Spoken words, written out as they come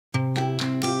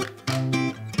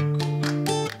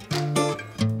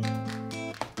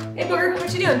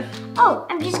what you doing? Oh,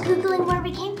 I'm just Googling where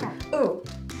we came from. Ooh,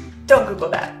 don't Google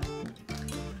that.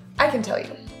 I can tell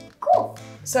you. Cool.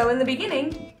 So in the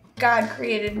beginning, God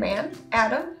created man,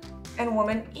 Adam, and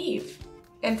woman, Eve.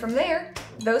 And from there,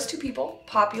 those two people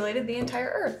populated the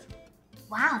entire earth.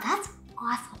 Wow, that's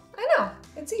awesome. I know,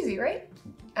 it's easy, right?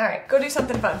 All right, go do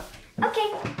something fun. Okay.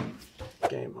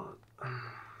 Game on.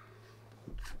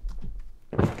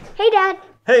 Hey, Dad.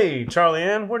 Hey, Charlie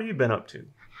Ann, what have you been up to?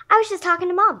 I was just talking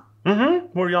to Mom.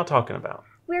 What are y'all talking about?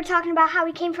 We were talking about how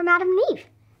we came from Adam and Eve.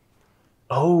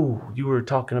 Oh, you were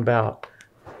talking about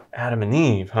Adam and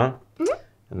Eve, huh?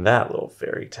 And that little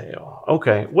fairy tale.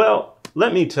 Okay, well,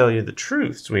 let me tell you the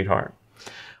truth, sweetheart.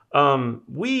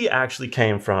 We actually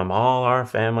came from all our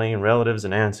family and relatives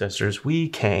and ancestors. We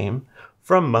came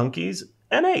from monkeys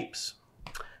and apes.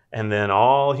 And then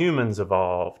all humans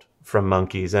evolved from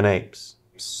monkeys and apes.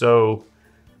 So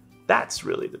that's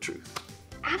really the truth.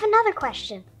 I have another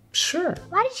question. Sure.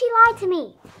 Why did she lie to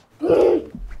me?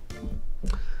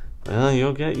 Well,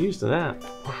 you'll get used to that.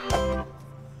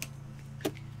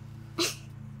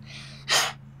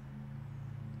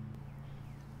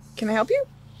 Can I help you?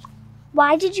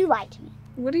 Why did you lie to me?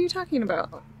 What are you talking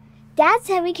about? Dad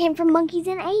said we came from monkeys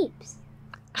and apes.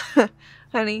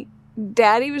 Honey,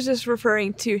 Daddy was just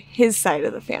referring to his side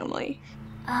of the family.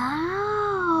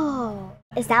 Oh.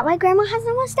 Is that why Grandma has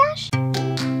a mustache?